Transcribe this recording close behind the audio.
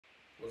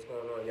What's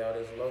going on, y'all?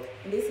 This is Low.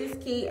 This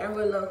is Key, and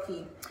we're Low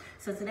Key.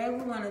 So today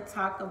we want to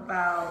talk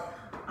about,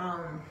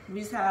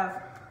 we just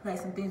have like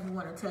some things we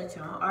want to touch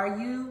on. Are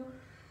you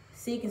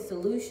seeking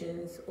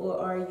solutions or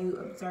are you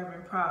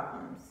observing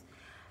problems?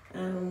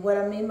 And what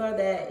I mean by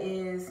that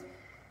is,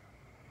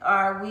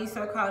 are we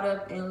so caught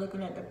up in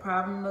looking at the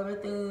problem of a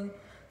thing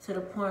to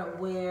the point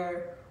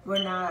where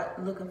we're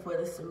not looking for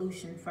the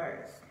solution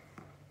first?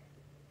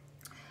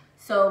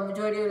 So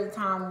majority of the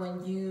time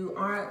when you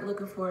aren't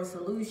looking for a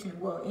solution,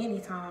 well,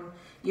 anytime,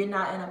 you're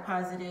not in a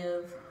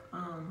positive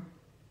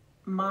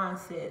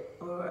mindset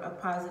or a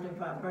positive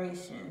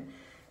vibration,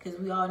 because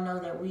we all know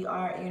that we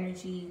are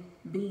energy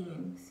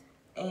beings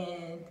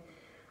and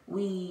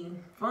we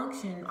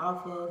function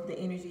off of the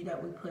energy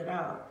that we put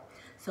out.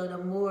 So the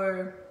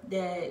more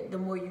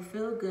you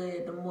feel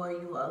good, the more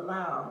you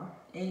allow,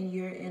 and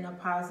you're in a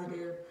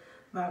positive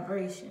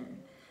vibration.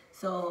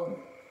 So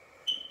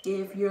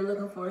if you're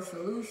looking for a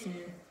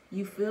solution,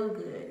 you feel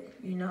good.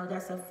 You know,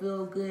 that's a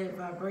feel good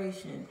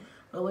vibration.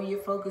 But when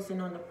you're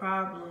focusing on the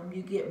problem,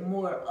 you get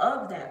more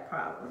of that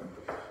problem.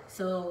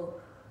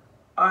 So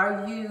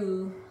are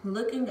you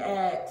looking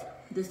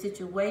at the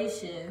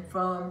situation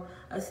from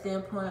a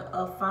standpoint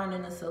of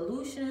finding a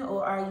solution,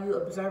 or are you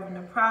observing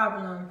the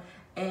problem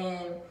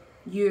and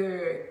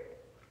a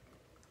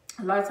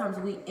lot of times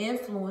we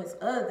influence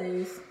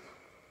others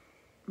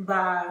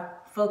by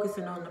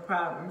focusing on the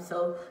problem.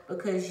 So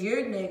because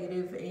you're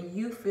negative and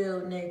you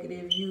feel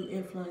negative, you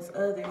influence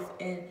others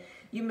and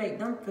you make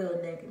them feel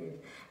negative.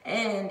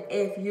 And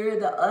if you're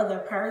the other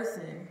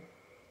person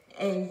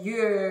and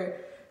you're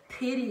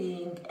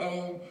pitying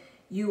and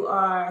you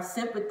are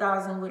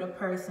sympathizing with a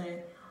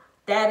person,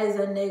 that is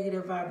a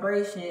negative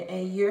vibration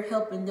and you're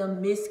helping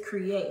them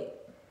miscreate.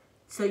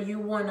 So you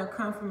want to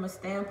come from a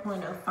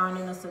standpoint of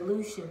finding a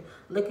solution,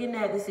 looking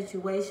at the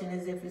situation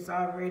as if it's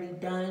already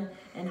done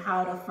and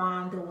how to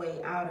find the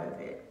way out of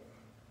it.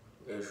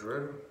 It's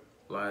real.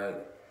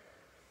 Like,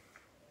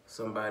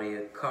 somebody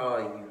will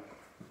call you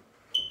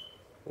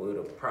with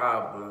a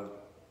problem,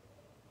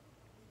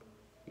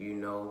 you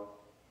know,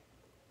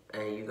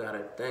 and you got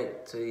to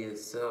think to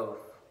yourself,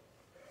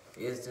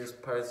 is this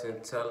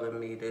person telling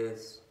me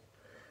this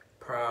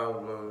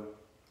problem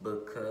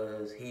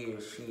because he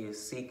or she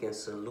is seeking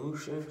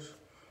solutions,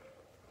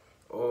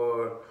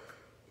 or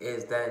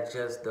is that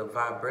just the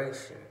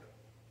vibration?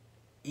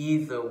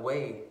 Either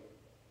way,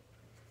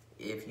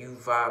 if you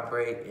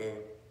vibrating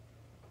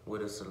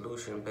with a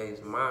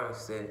solution-based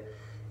mindset,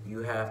 you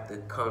have to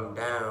come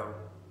down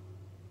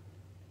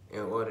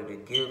in order to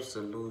give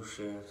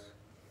solutions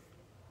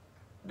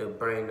to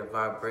bring the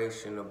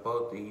vibration of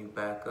both of you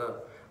back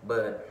up.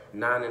 But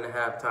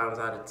 9.5 times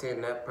out of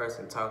 10, that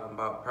person talking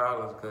about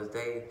problems because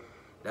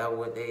that's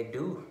what they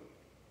do.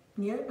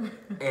 Yeah.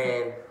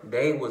 And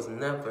they was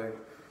never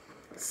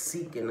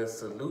seeking a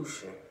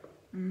solution.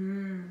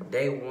 Mm-hmm.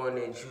 They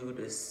wanted you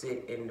to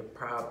sit in the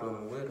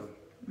problem with them.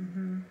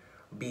 Mm-hmm.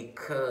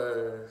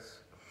 Because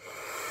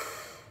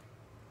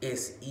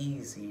it's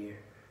easier.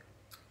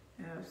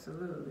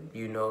 Absolutely.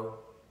 You know,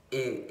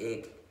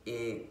 it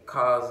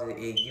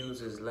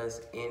uses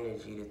less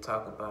energy to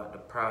talk about the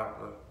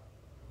problem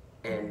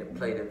and to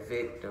play the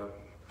victim.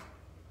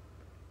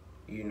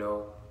 You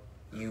know,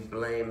 you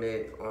blame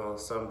it on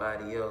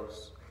somebody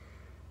else,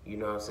 you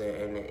know what I'm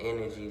saying, and the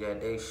energy that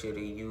they should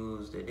have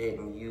used or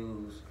didn't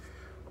use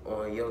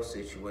on your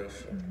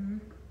situation. Mm-hmm.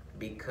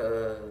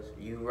 Because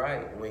you're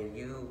right, when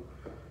you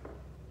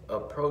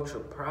approach a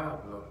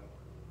problem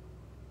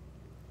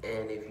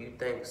and if you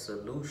think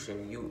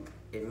solution, you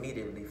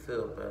immediately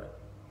feel better.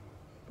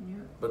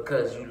 Yeah.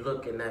 Because you're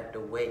looking at the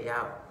way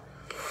out.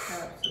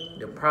 Absolutely.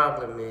 The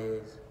problem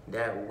is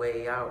that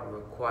way out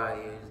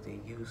requires the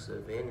use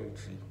of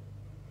energy.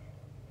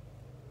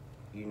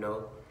 You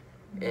know,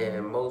 mm-hmm.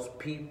 And most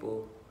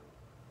people,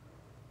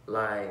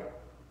 like,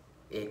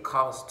 it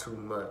costs too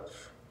much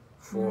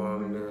for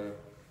them to,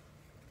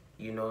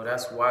 you know,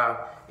 that's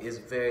why it's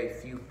very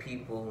few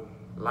people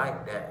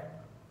like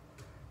that.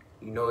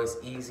 You know, it's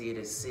easier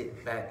to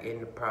sit back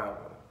in the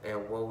problem.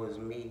 And woe is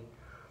me,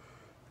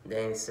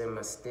 they ain't sent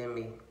my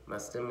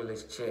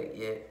stimulus check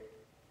yet.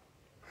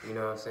 You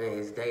know what I'm saying?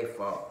 It's their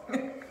fault.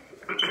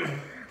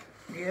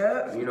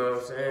 Yeah. You know what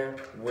I'm saying?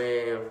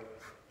 When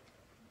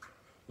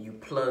you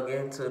plug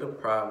into the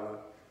problem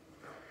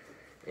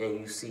and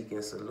you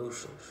seeking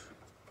solutions.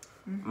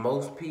 Mm-hmm.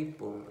 Most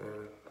people,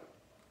 and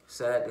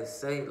sad to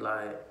say,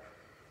 like,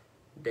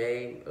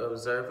 they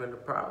observing the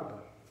problem.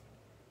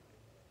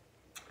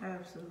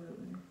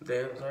 Absolutely.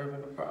 They're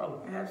observing the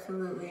problem.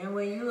 Absolutely. And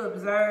when you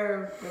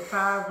observe the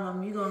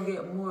problem, you're going to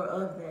get more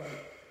of that.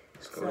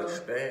 It's going to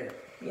expand.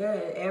 Yeah,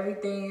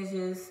 everything is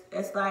just,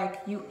 it's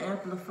like you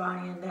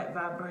amplifying that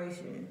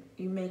vibration.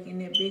 You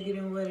making it bigger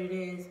than what it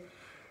is.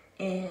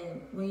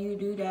 And when you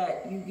do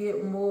that, you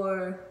get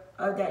more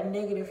of that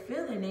negative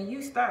feeling and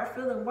you start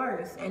feeling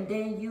worse. And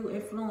then you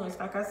influence.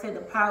 Like I said,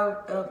 the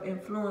power of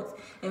influence.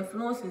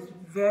 Influence is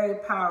very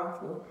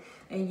powerful.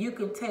 And you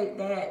can take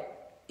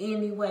that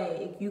any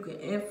way. You can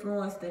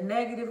influence the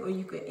negative or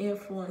you can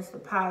influence the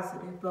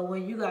positive. But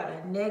when you got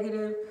a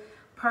negative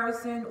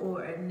person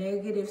or a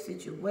negative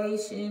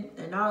situation,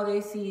 and all they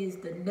see is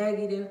the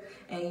negative,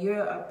 and you're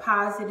a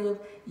positive,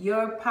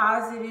 your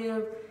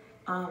positive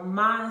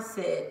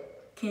mindset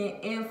can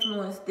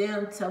influence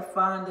them to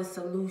find a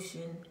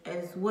solution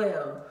as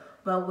well.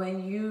 But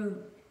when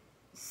you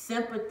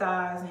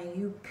sympathize and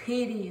you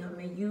pity them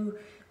and you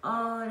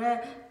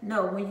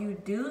when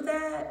you do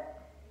that,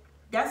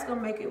 that's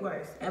gonna make it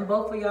worse. And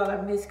both of y'all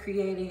are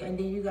miscreating, and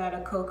then you got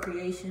a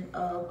co-creation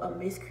of a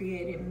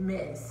miscreated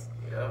mess.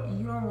 Yeah.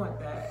 You don't want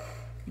that.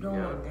 You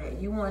don't want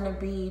that. You want to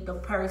be the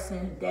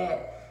person that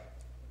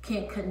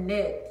can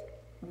connect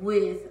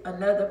with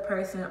another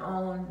person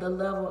on the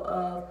level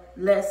of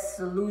let's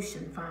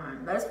solution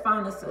find. Let's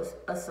find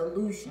a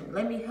solution.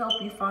 Let me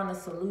help you find a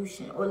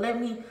solution. Or let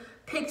me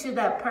picture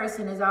that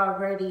person is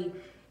already,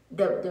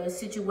 the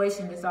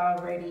situation is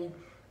already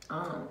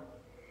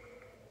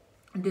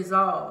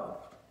dissolved.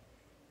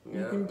 Yeah.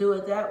 You can do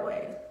it that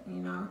way, you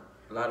know.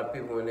 A lot of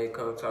people, when they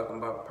come talking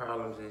about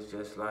problems, it's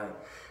just like,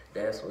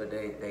 that's what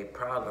they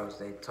problems.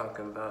 They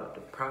talking about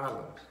the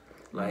problems.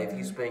 Like, if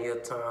you spend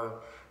your time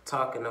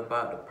talking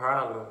about the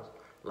problems,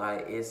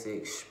 like, it's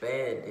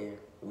expanding.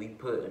 We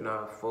putting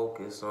our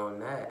focus on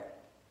that.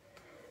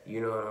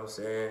 You know what I'm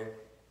saying?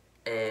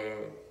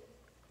 And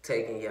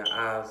taking your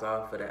eyes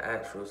off of the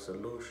actual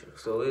solution.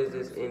 So is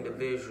this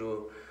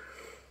individual,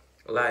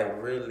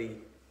 like, really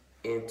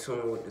in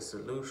tune with the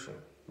solution?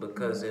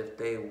 Because if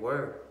they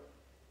were,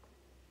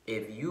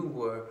 if you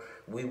were,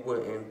 we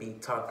wouldn't be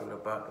talking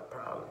about the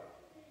problem.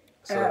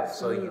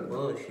 So you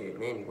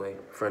bullshitting anyway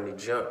from the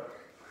jump.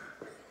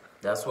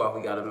 That's why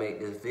we gotta make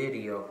this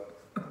video.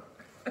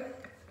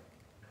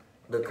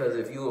 Because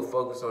if you were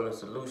focused on the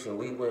solution,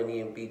 we wouldn't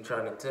even be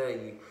trying to tell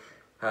you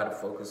how to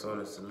focus on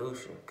the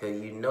solution. Because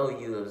you know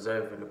you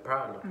observing the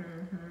problem.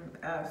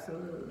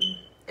 Absolutely.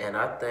 And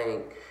I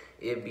think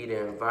it be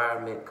the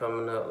environment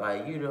coming up,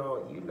 like,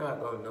 you're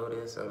not gonna know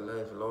this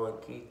unless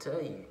Lord Key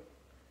tell you.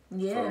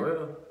 Yeah. For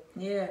real.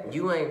 Yeah.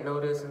 You ain't know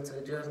this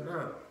until just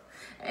now.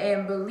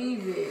 And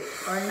believe it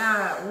or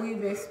not,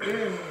 we've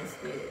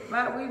experienced it.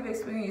 Like, we've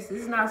experienced it.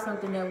 It's not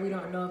something that we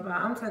don't know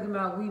about. I'm talking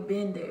about we've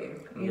been there,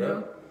 you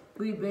know?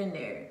 We've been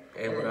there.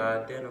 And we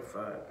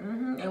identify it.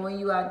 And when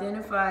you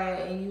identify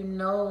it and you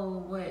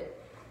know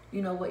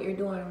what you're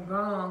doing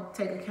wrong,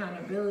 take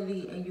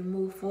accountability and you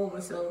move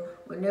forward. So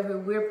whenever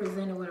we're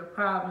presented with a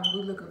problem,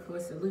 we're looking for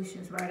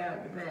solutions right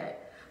out the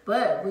bat.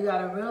 But we got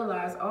to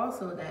realize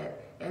also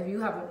that if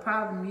you have a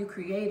problem, you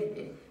created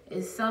it.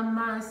 It's some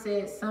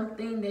mindset,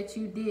 something that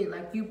you did,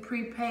 like you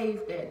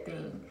pre-paved that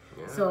thing.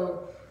 Yeah.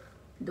 So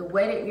the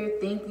way that you're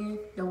thinking,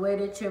 the way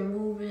that you're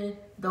moving,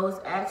 those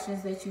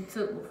actions that you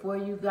took before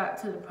you got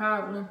to the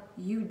problem,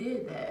 you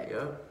did that.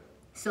 Yeah.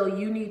 So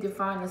you need to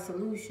find a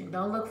solution.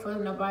 Don't look for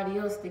nobody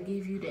else to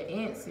give you the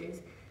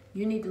answers.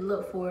 You need to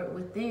look for it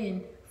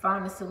within,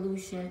 find a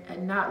solution,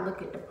 and not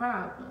look at the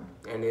problem.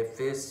 And if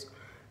it's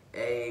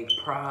a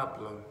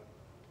problem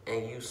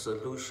and you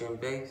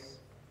solution-based,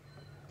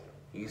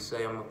 you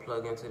say, I'm going to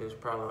plug into this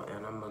problem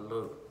and I'm going to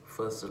look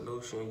for a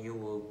solution, you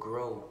will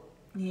grow.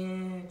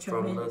 Yeah,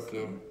 from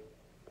looking,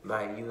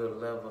 like, you will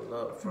level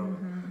up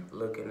from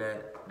looking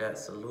at that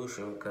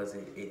solution, because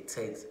it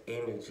takes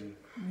energy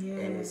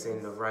and it's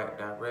in the right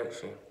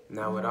direction.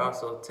 Now, it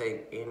also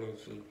takes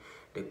energy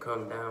to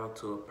come down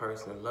to a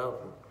person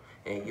level,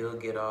 and you'll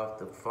get off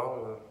the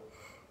phone.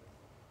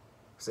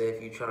 Say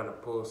if you're trying to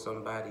pull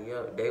somebody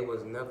up, they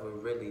was never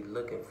really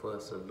looking for a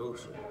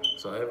solution.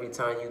 So every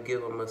time you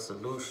give them a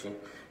solution,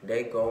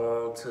 they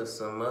go on to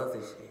some other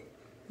shit.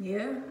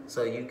 Yeah.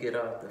 So you get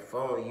off the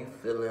phone, you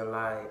feeling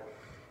like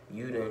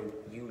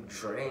you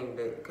drained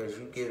it, because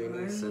you giving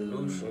these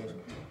solutions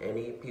and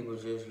these people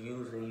just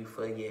using you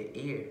for your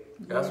ear.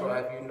 That's why,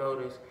 if you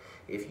notice,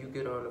 if you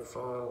get on the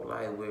phone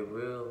like with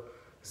real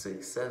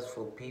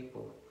successful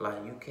people,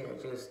 like, you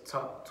can't just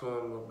talk to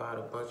them about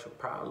a bunch of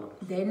problems.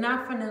 They're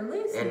not finna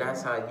listen. And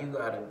that's how you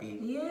gotta be.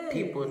 Yes.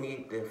 People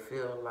need to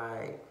feel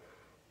like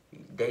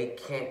they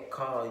can't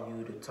call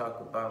you to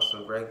talk about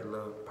some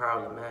regular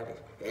problematics.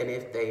 And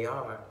if they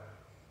are,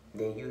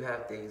 then you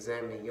have to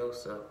examine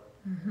yourself.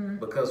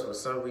 Because for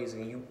some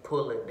reason you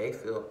pull it, they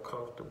feel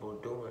comfortable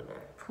doing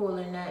that.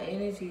 Pulling that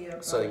energy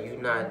up. So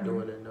you're not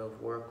doing enough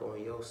work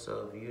on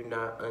yourself. You're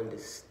not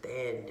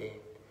understanding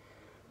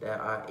that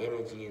our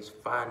energy is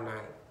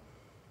finite.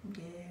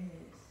 Yes.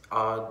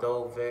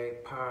 Although very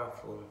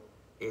powerful,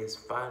 it's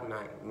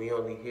finite. We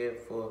only here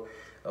for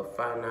a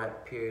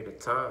finite period of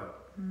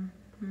time.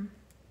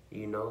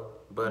 You know?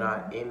 But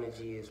our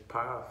energy is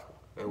powerful.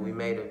 And we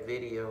made a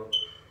video,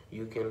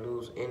 you can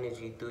lose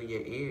energy through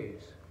your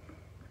ears.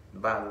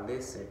 By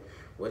listening,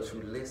 what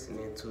you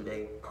listening to,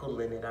 they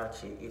pulling it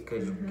out your ear,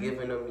 because you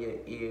giving them your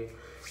ear.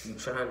 You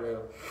trying to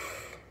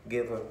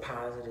give them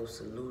positive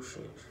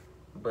solutions,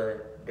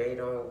 but they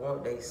don't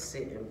want. They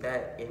sitting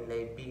back in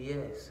their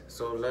BS.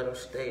 So let them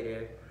stay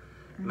there.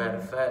 Matter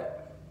of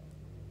fact,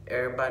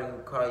 everybody who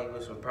call you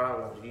with some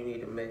problems, you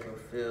need to make them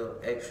feel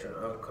extra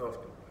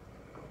uncomfortable.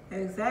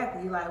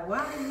 Exactly. Like, why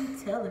are you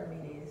telling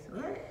me this?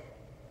 What?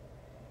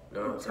 You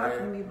know what I'm talking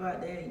saying? to me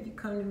about that. You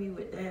come to me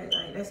with that,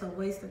 like that's a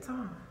waste of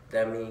time.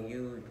 That mean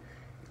you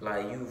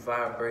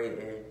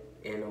vibrating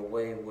in a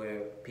way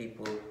where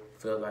people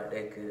feel like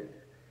they could,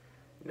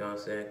 you know what I'm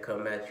saying,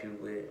 come at you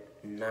with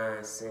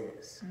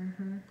nonsense.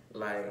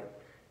 Like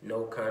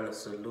no kind of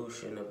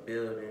solution or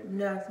building.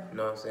 Nothing. You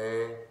know what I'm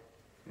saying?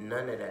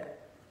 None of that.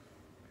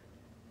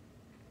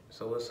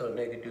 So what's something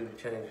they could do to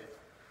change?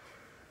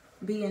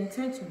 Be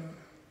intentional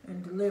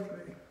and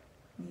deliberate.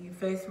 When you're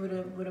faced with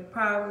a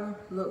problem,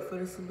 look for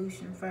the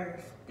solution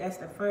first. That's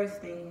the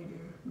first thing you do.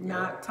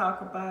 Not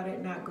talk about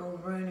it, not go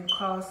run and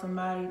call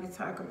somebody to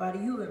talk about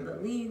it. You wouldn't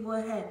believe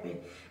what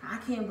happened. I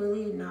can't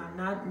believe, not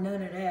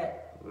none of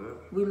that.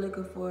 We're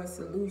looking for a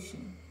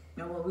solution.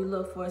 Now when we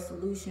look for a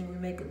solution, we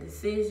make a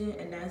decision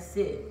and that's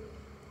it.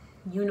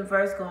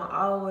 Universe gonna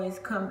always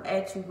come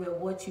at you with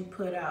what you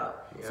put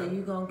out. So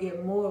you're gonna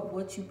get more of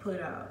what you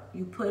put out.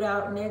 You put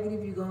out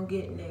negative, you're gonna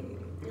get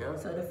negative.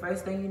 So the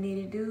first thing you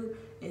need to do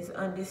is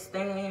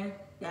understand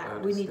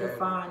that we need to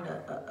find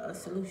a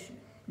solution,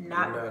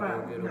 not the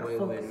problem. You're not gonna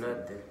get away with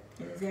nothing.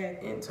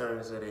 Exactly. In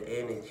terms of the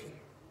energy,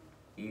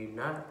 you're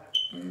not.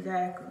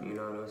 Exactly. You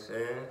know what I'm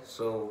saying?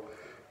 So,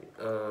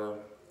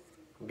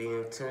 be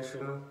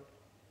intentional.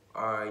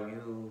 Are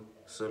you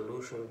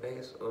solution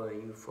based or are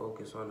you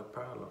focused on the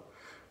problem?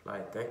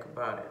 Like, think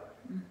about it.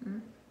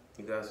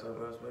 You got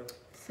something else, man?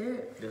 That's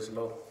it. This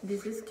low.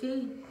 This is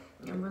key.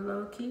 And we're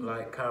low key.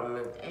 Like,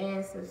 comment,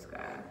 and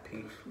subscribe.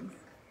 peace.